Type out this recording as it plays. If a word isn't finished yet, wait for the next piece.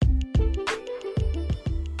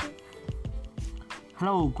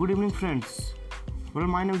Hello, good evening, friends. Well,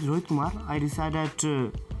 my name is Rohit Kumar. I reside at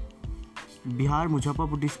Bihar,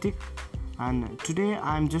 Muzaffarpur district, and today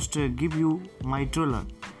I am just give you my trailer.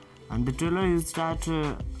 And the trailer is that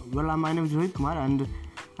my name is Rohit Kumar, and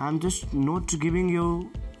I am just not giving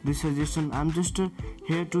you the suggestion. I am just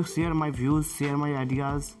here to share my views, share my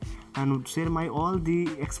ideas, and share my all the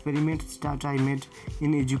experiments that I made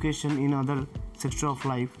in education in other sector of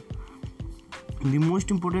life. The most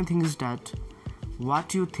important thing is that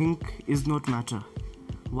what you think is not matter,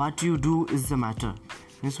 what you do is the matter.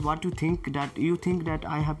 Means what you think that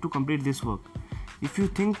I have to complete this work. If you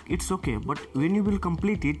think it's okay, but when you will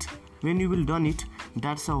complete it, when you will done it,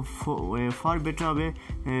 that's a far better way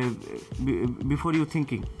before you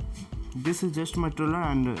thinking. This is just my trailer,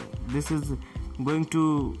 and this is going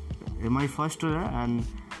to my first trailer. And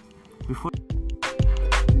before